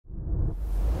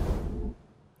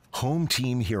Home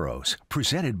Team Heroes,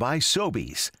 presented by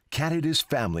Sobeys, Canada's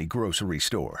family grocery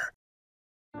store.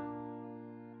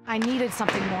 I needed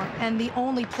something more, and the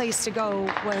only place to go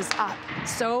was up.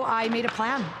 So I made a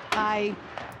plan. I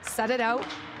set it out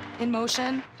in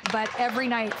motion, but every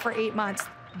night for 8 months,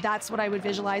 that's what I would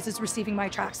visualize as receiving my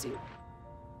tracksuit.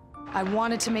 I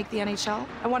wanted to make the NHL.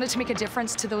 I wanted to make a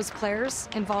difference to those players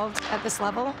involved at this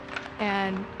level.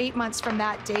 And 8 months from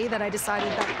that day that I decided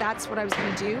that that's what I was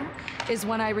going to do is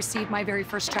when I received my very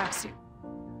first tracksuit.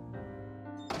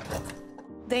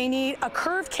 They need a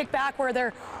curved kickback where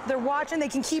they're watching, they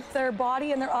can keep their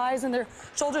body and their eyes and their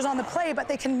shoulders on the play, but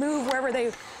they can move wherever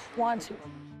they want to.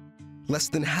 Less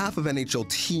than half of NHL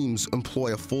teams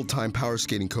employ a full-time power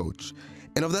skating coach.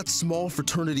 And of that small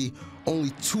fraternity, only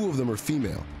 2 of them are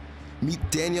female. Meet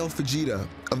Danielle Fujita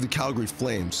of the Calgary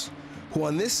Flames, who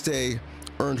on this day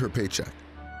earned her paycheck.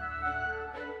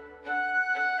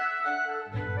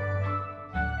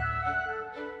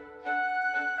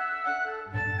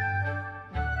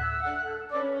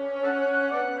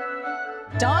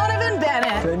 Donnovan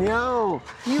Bennett. Danielle,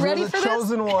 You ready for this? You're the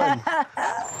chosen one.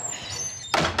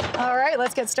 All right,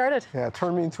 let's get started. Yeah,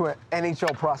 turn me into an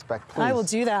NHL prospect, please. I will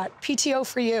do that. PTO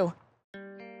for you.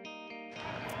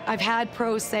 I've had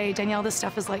pros say, Danielle, this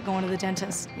stuff is like going to the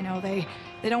dentist. You know, they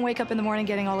don't wake up in the morning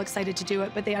getting all excited to do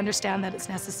it, but they understand that it's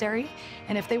necessary.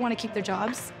 And if they want to keep their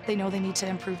jobs, they know they need to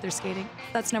improve their skating.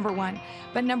 That's number one.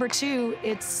 But number two,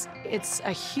 it's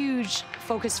a huge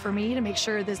focus for me to make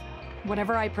sure that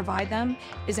whatever I provide them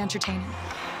is entertaining.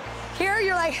 Here,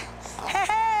 you're like, hey,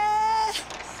 hey,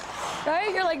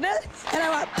 right? You're like this, and I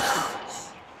went.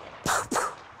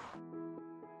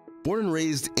 Born and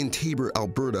raised in Taber,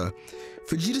 Alberta,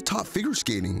 Fujita taught figure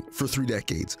skating for 3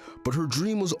 decades, but her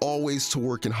dream was always to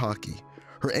work in hockey.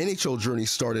 Her NHL journey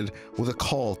started with a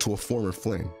call to a former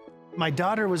Flame. My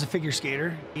daughter was a figure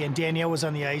skater, and Danielle was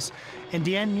on the ice, and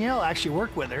Danielle actually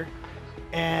worked with her.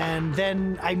 And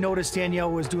then I noticed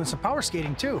Danielle was doing some power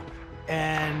skating too.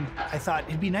 And I thought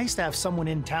it'd be nice to have someone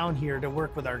in town here to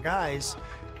work with our guys.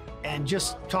 And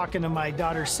just talking to my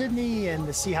daughter, Sydney, and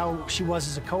to see how she was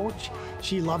as a coach,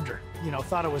 she loved her, you know,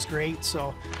 thought it was great.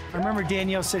 So I remember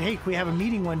Danielle said, hey, can we have a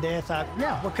meeting one day? I thought,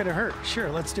 yeah, what could it hurt? Sure,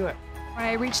 let's do it.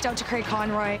 I reached out to Craig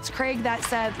Conroy. It's Craig that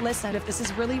said, listen, if this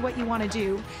is really what you want to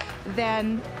do,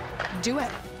 then do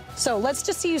it. So let's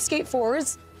just see you skate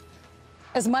forwards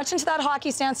as much into that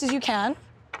hockey stance as you can.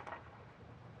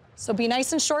 So be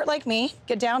nice and short like me.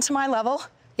 Get down to my level.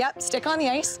 Yep, stick on the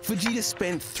ice. Fujita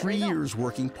spent 3 years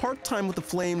working part-time with the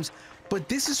Flames, but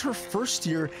this is her first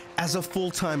year as a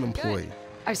full-time employee.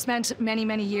 I've spent many,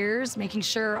 many years making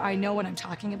sure I know what I'm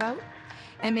talking about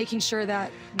and making sure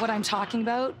that what I'm talking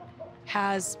about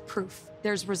has proof.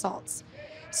 There's results.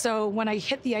 So when I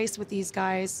hit the ice with these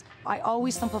guys, I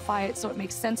always simplify it so it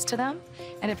makes sense to them.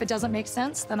 And if it doesn't make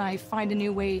sense, then I find a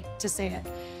new way to say it.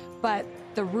 But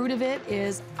the root of it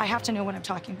is I have to know what I'm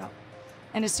talking about.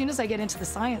 And as soon as I get into the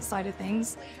science side of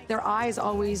things, their eyes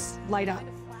always light up.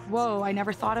 Whoa, I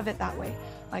never thought of it that way.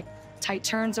 Like tight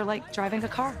turns are like driving a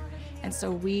car. And so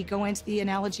we go into the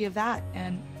analogy of that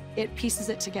and it pieces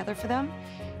it together for them.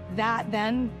 That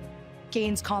then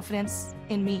gains confidence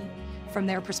in me from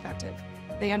their perspective.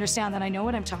 They understand that I know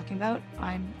what I'm talking about.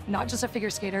 I'm not just a figure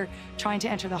skater trying to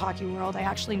enter the hockey world. I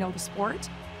actually know the sport.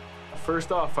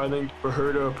 First off, I think for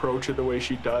her to approach it the way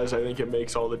she does, I think it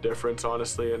makes all the difference,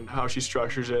 honestly, and how she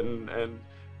structures it and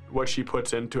what she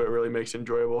puts into it really makes it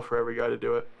enjoyable for every guy to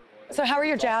do it. So how are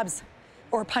your jabs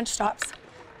or punch stops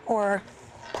or...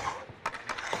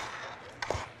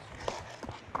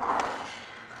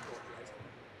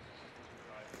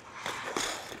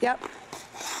 Yep.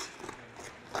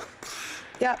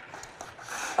 Yep.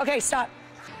 Okay, stop.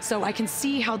 So I can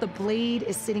see how the blade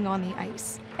is sitting on the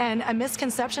ice. And a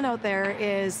misconception out there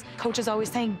is coaches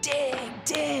always saying, dig,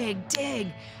 dig, dig.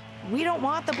 We don't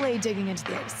want the blade digging into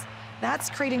the ice. That's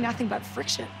creating nothing but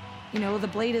friction. You know, the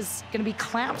blade is gonna be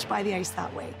clamped by the ice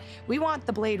that way. We want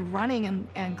the blade running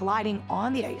and gliding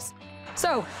on the ice.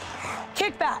 So,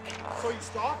 kick back. So you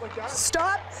stop like that?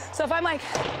 Stop. So if I'm like,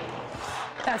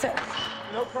 that's it.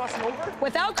 Without crossing over?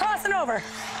 Without crossing over.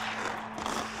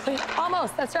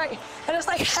 Almost, that's right. And it's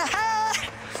like, ha-ha.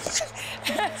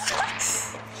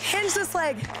 Hinge this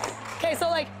leg. Okay, so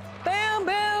like, bam,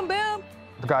 bam, bam.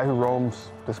 The guy who roams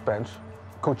this bench,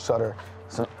 Coach Sutter,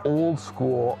 is an old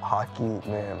school hockey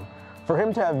man. For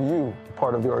him to have you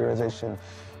part of the organization,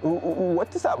 what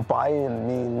does that buy-in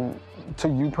mean to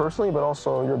you personally, but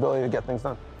also your ability to get things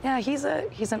done? Yeah, he's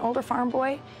an older farm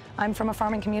boy. I'm from a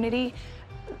farming community.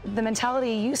 The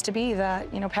mentality used to be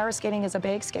that, you know, power skating is a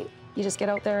bag skate. You just get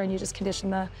out there and you just condition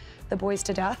the boys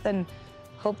to death and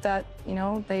hope that, you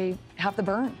know, they have the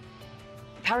burn.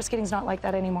 power skating's not like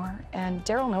that anymore, and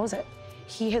Daryl knows it.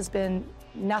 He has been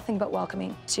nothing but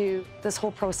welcoming to this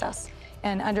whole process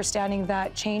and understanding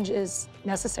that change is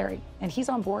necessary, and he's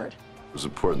on board. It was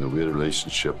important that we had a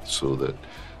relationship so that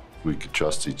we could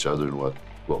trust each other and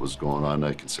what was going on.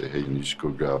 I can say, hey, you should go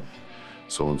grab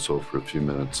so-and-so for a few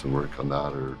minutes and work on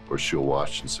that, or she'll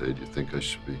watch and say, do you think I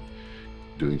should be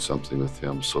doing something with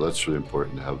him? So that's really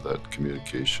important to have that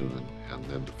communication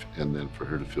and then for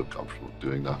her to feel comfortable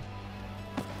doing that.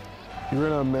 You're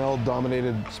in a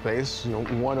male-dominated space, you know,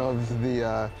 one of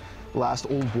the last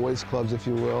old boys clubs, if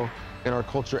you will, in our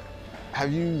culture.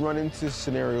 Have you run into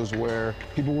scenarios where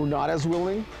people were not as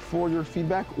willing for your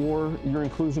feedback or your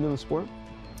inclusion in the sport?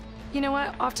 You know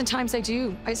what? Oftentimes I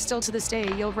do. I still, to this day,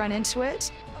 you'll run into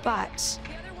it. But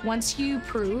once you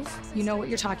prove you know what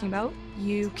you're talking about,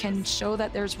 you can show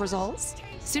that there's results.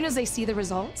 As soon as they see the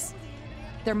results,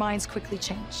 their minds quickly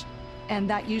change. And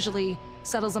that usually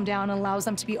settles them down and allows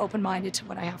them to be open-minded to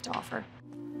what I have to offer.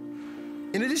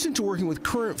 In addition to working with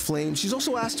current Flames, she's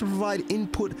also asked to provide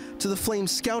input to the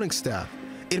Flames scouting staff.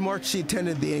 In March, she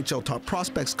attended the NHL Top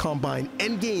Prospects Combine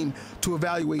Endgame to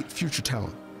evaluate future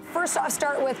talent. First off,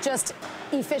 start with just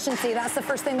efficiency. That's the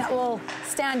first thing that will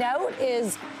stand out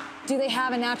is, do they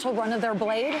have a natural run of their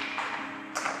blade?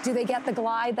 Do they get the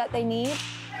glide that they need?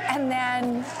 And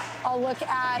then I'll look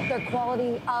at their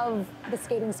quality of the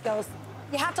skating skills.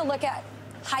 You have to look at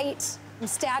height,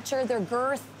 stature, their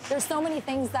girth. There's so many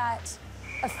things that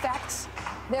affect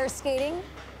their skating.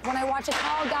 When I watch a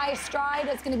tall guy stride,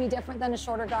 it's going to be different than a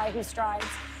shorter guy who strides.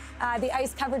 The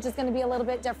ice coverage is going to be a little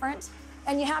bit different.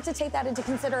 And you have to take that into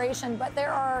consideration. But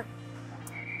there are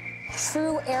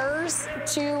true errors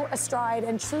to a stride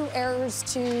and true errors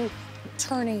to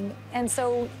turning. And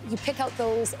so you pick out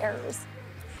those errors.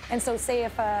 And so say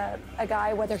if a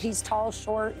guy, whether he's tall,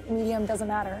 short, medium, doesn't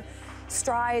matter,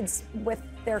 strides with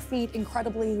their feet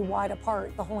incredibly wide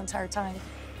apart the whole entire time,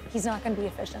 he's not going to be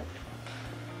efficient.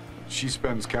 She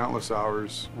spends countless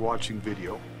hours watching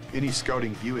video. Any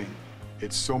scouting viewing,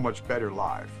 it's so much better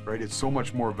live, right? It's so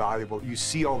much more valuable. You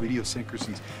see all the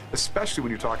idiosyncrasies, especially when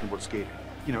you're talking about skating.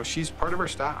 You know, she's part of our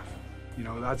staff. You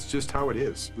know, that's just how it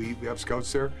is. We have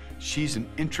scouts there. She's an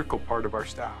integral part of our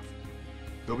staff.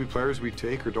 There'll be players we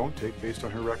take or don't take based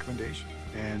on her recommendation.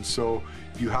 And so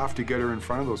you have to get her in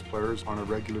front of those players on a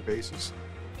regular basis.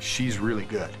 She's really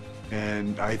good.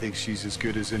 And I think she's as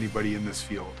good as anybody in this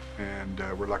field. And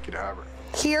we're lucky to have her.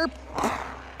 Here,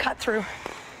 cut through.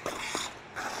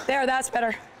 There, that's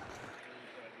better.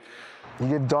 You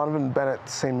give Donnovan Bennett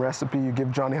the same recipe you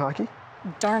give Johnny Hockey?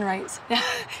 Darn right.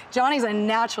 Johnny's a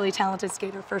naturally talented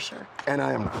skater, for sure. And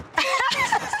I am not.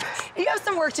 You have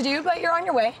some work to do, but you're on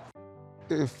your way.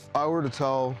 If I were to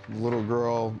tell a little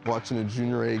girl watching a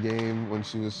junior A game when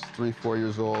she was 3, 4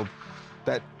 years old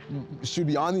that she'd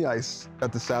be on the ice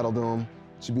at the Saddle Dome,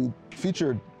 she'd be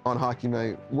featured on Hockey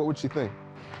Night, what would she think?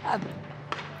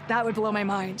 That would blow my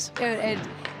mind.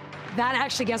 That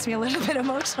actually gets me a little bit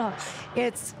emotional.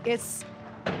 It's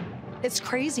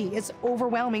crazy. It's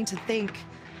overwhelming to think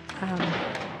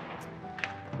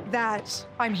that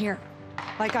I'm here,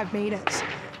 like I've made it.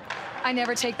 I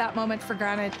never take that moment for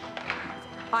granted.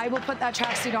 I will put that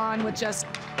tracksuit on with just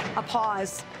a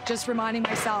pause, just reminding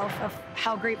myself of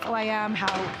how grateful I am,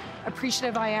 how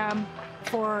appreciative I am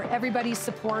for everybody's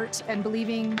support and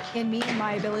believing in me and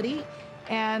my ability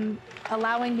and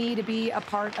allowing me to be a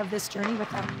part of this journey with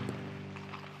them.